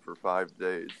 1 for 5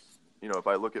 days. If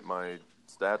I look at my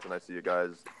stats and I see a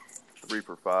guy's 3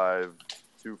 for 5,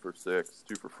 2 for 6,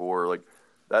 2 for 4, like,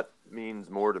 that means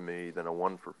more to me than a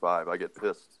 1 for 5. I get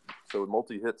pissed. So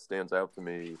multi-hit stands out to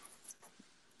me.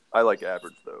 I like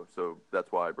average, though, so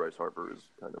that's why Bryce Harper is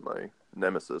kind of my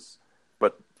nemesis.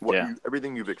 But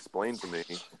everything you've explained to me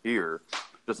here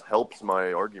just helps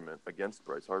my argument against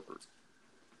Bryce Harper.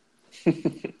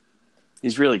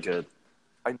 He's really good.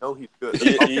 I know he's good.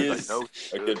 He is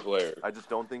a good player. I just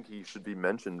don't think he should be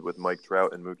mentioned with Mike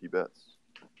Trout and Mookie Betts.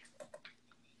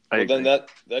 Well, then that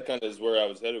kind of is where I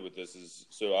was headed with this. Is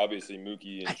so obviously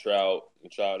Mookie and Trout,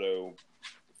 Machado,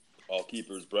 all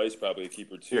keepers. Bryce probably a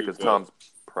keeper too. Yeah, because Tom's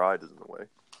pride is in the way.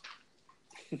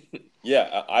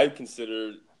 Yeah, I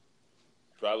consider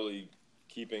probably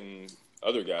keeping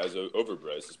other guys over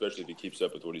Bryce, especially if he keeps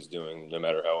up with what he's doing, no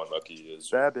matter how unlucky he is.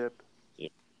 BABIP.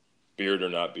 Beard or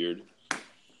not beard.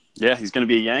 Yeah, he's going to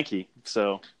be a Yankee,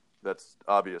 so That's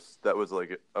obvious. That was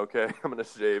like, okay, I'm going to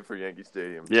shave for Yankee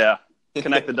Stadium. Yeah.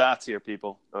 Connect the dots here,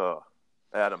 people.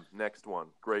 Adam, next one.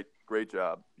 Great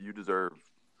job. You deserve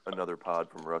another pod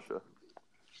from Russia.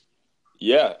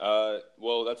 Yeah,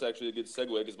 well, that's actually a good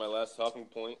segue because my last talking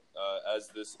point, as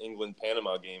this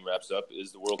England-Panama game wraps up,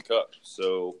 is the World Cup.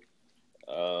 So,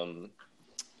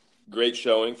 great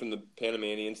showing from the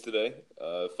Panamanians today.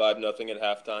 5-0 at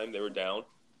halftime. They were down.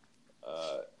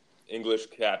 English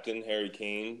captain Harry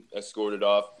Kane escorted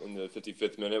off in the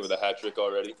 55th minute with a hat trick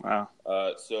already. Wow.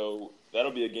 So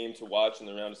that'll be a game to watch in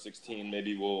the round of 16.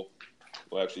 Maybe we'll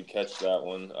actually catch that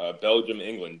one. Belgium,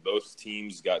 England, both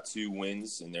teams got 2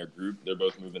 wins in their group. They're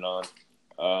both moving on.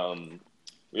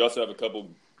 We also have a couple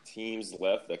teams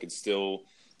left that could still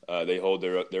they hold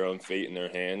their own fate in their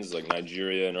hands, like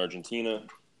Nigeria and Argentina,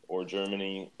 or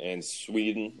Germany and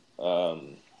Sweden,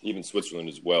 even Switzerland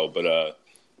as well. But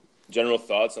general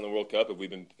thoughts on the World Cup? Have we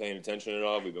been paying attention at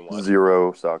all? Have we been watching?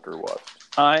 0 soccer watch.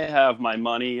 I have my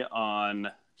money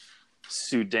on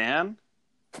Sudan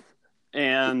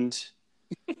and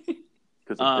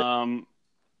and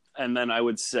then I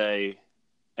would say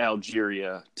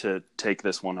Algeria to take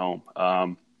this one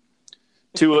home.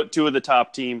 Two of the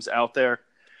top teams out there.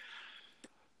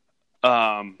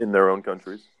 In their own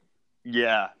countries.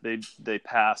 Yeah, they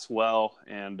pass well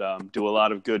and do a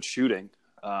lot of good shooting.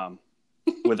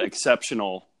 With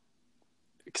exceptional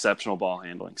ball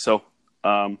handling. So,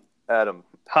 Adam,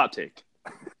 hot take.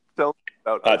 Tell me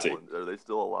about Hot Iceland. Are they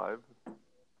still alive?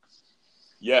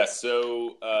 Yeah,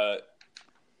 so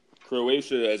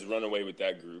Croatia has run away with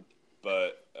that group,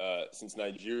 but since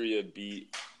Nigeria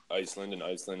beat Iceland and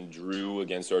Iceland drew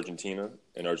against Argentina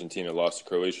and Argentina lost to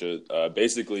Croatia,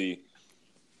 basically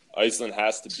Iceland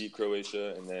has to beat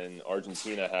Croatia and then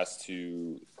Argentina has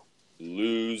to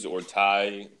lose or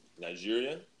tie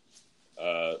Nigeria,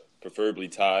 preferably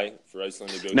tie for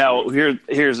Iceland to go. Now,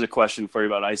 here's a question for you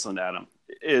about Iceland, Adam.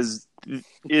 Is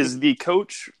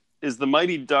the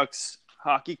Mighty Ducks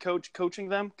hockey coach coaching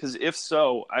them? Because if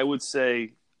so, I would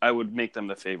say I would make them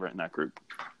the favorite in that group.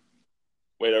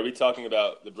 Wait, are we talking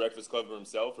about the Breakfast Club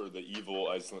himself or the evil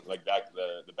Iceland, like that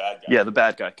the bad guy? Yeah, the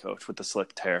bad guy coach with the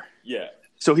slicked hair. Yeah.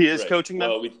 So he is coaching them?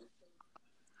 Well,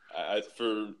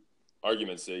 for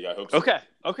argument's sake, I hope so. Okay.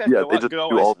 Yeah, they just do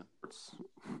all sports.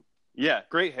 Yeah,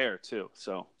 great hair too.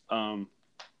 So, okay.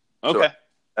 So,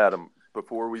 Adam,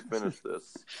 before we finish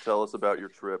this, tell us about your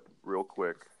trip real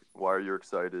quick. Why are you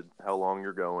excited? How long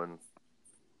you're going?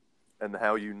 And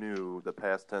how you knew the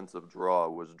past tense of draw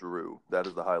was drew. That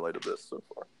is the highlight of this so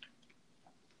far.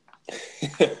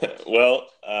 Well,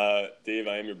 Dave,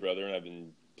 I am your brother, and I've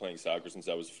been playing soccer since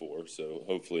I was 4, so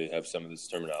hopefully have some of this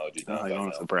terminology down by you don't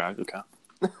have to brag, okay.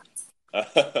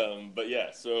 But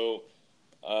yeah, so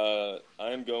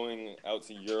I'm going out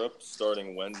to Europe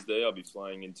starting Wednesday. I'll be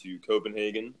flying into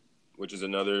Copenhagen, which is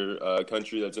another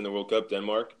country that's in the World Cup,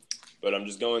 Denmark. But I'm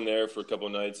just going there for a couple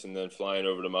of nights and then flying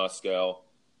over to Moscow.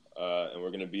 And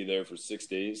we're going to be there for 6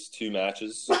 days, 2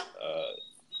 matches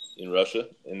in Russia.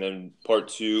 And then part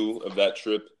 2 of that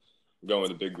trip, going with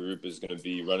a big group, is going to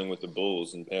be running with the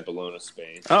Bulls in Pamplona,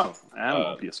 Spain. Oh,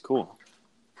 animal abuse, cool.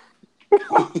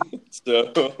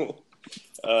 So,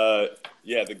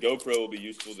 yeah, the GoPro will be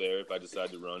useful there if I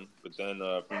decide to run. But then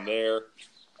from there,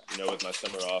 with my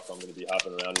summer off, I'm going to be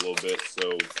hopping around a little bit.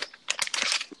 So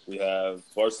we have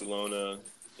Barcelona,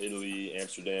 Italy,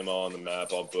 Amsterdam all on the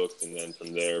map, all booked. And then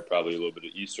from there, probably a little bit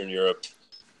of Eastern Europe.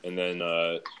 And then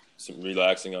some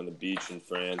relaxing on the beach in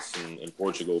France and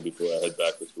Portugal before I head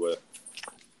back this way.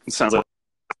 It sounds like,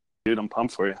 dude, I'm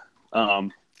pumped for you.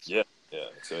 Yeah,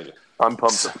 excited. I'm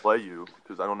pumped to play you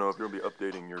because I don't know if you're going to be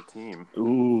updating your team.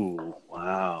 Ooh,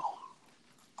 wow.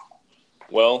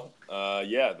 Well,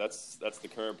 yeah, that's the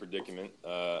current predicament.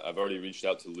 I've already reached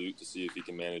out to Lute to see if he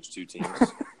can manage 2 teams.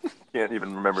 Can't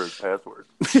even remember his password.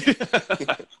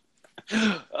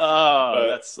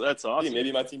 That's awesome.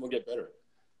 Maybe my team will get better.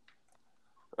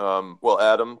 Well,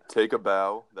 Adam, take a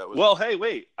bow. Well, hey,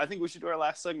 wait. I think we should do our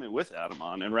last segment with Adam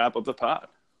on and wrap up the pod.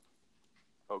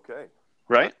 Okay.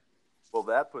 Right? Well,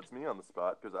 that puts me on the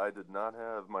spot because I did not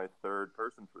have my third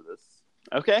person for this.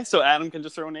 Okay, so Adam can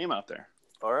just throw a name out there.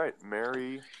 All right.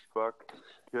 Marry, fuck,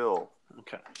 kill.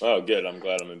 Okay. Oh, good. I'm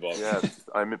glad I'm involved. Yes.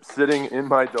 I'm sitting in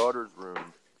my daughter's room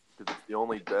because it's the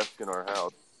only desk in our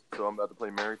house. So I'm about to play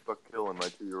Marry, fuck, kill in my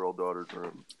 2-year-old daughter's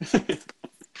room.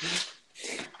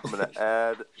 I'm going to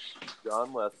add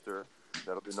John Lester.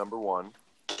 That'll be number 1.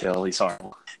 Kill, he's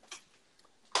horrible.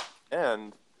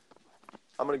 And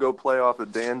I'm going to go play off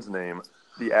of Dan's name,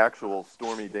 the actual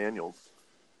Stormy Daniels.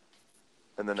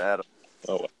 And then Adam.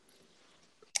 Oh, wow.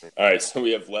 All right, so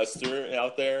we have Lester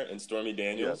out there and Stormy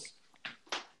Daniels.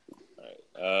 Yes. All right.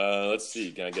 Let's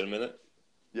see. Can I get a minute?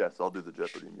 Yes, I'll do the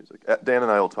Jeopardy music. Dan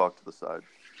and I will talk to the side.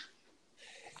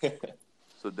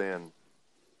 So, Dan,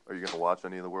 are you going to watch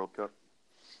any of the World Cup?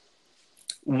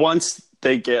 Once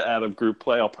they get out of group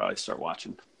play, I'll probably start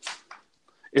watching.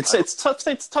 It's tough.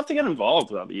 It's tough to get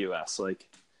involved without the U.S. Like,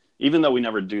 even though we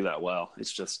never do that well,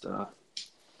 it's just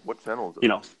what channel is it? You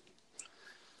know,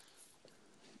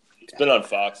 it's been on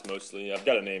Fox mostly. I've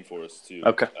got a name for us too.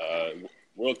 Okay.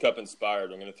 World Cup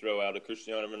inspired. I'm going to throw out a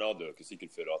Cristiano Ronaldo because he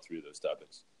could fit all three of those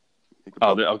topics.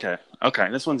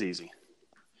 Okay. This one's easy.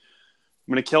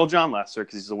 I'm going to kill John Lester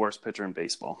because he's the worst pitcher in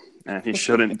baseball, and he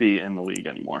shouldn't be in the league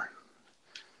anymore.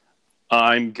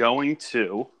 I'm going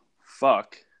to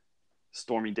fuck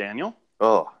Stormy Daniel.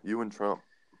 Oh, you and Trump.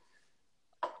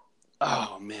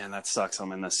 Oh, man, that sucks.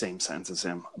 I'm in the same sentence as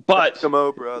him. But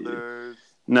Eskimo brothers.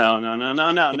 No.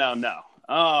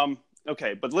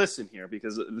 Okay, but listen here,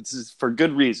 because this is for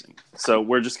good reason. So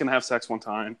we're just going to have sex one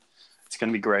time. It's going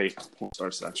to be great. We'll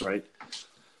start sex, right?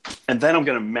 And then I'm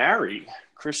going to marry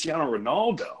Cristiano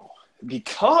Ronaldo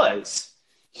because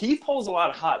he pulls a lot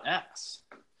of hot ass,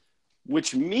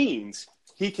 which means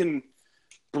he can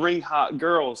bring hot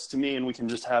girls to me and we can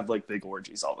just have like big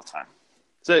orgies all the time.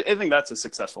 So I think that's a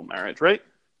successful marriage, right?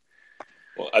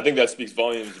 Well, I think that speaks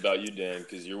volumes about you, Dan,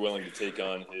 because you're willing to take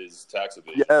on his tax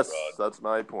evasion Yes, fraud. that's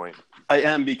my point. I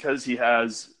am, because he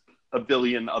has $1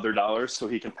 billion other dollars, so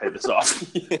he can pay this off.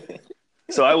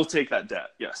 So I will take that debt,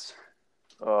 yes.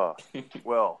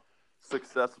 Well,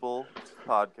 successful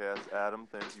podcast. Adam,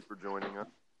 thank you for joining us.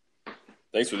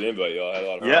 Thanks for the invite, y'all. I had a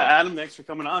lot of fun. Yeah, Adam, thanks for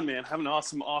coming on, man. Have an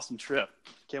awesome trip.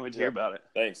 Can't wait to hear about it.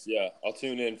 Thanks. Yeah, I'll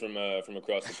tune in from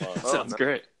across the pond. Sounds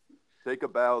great. Take a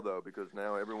bow, though, because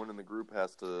now everyone in the group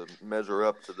has to measure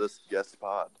up to this guest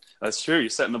pod. That's true. You're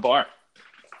setting the bar.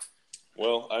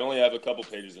 Well, I only have a couple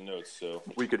pages of notes, so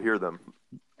we could hear them.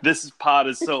 This pod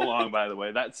is so long, by the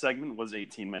way. That segment was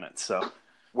 18 minutes, so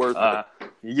worth it.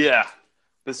 Yeah,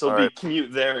 this will be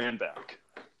commute there and back.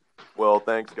 Well,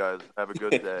 thanks, guys. Have a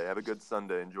good day. Have a good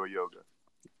Sunday. Enjoy yoga.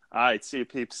 All right, see you,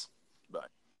 peeps. Bye.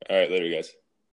 All right, later, guys.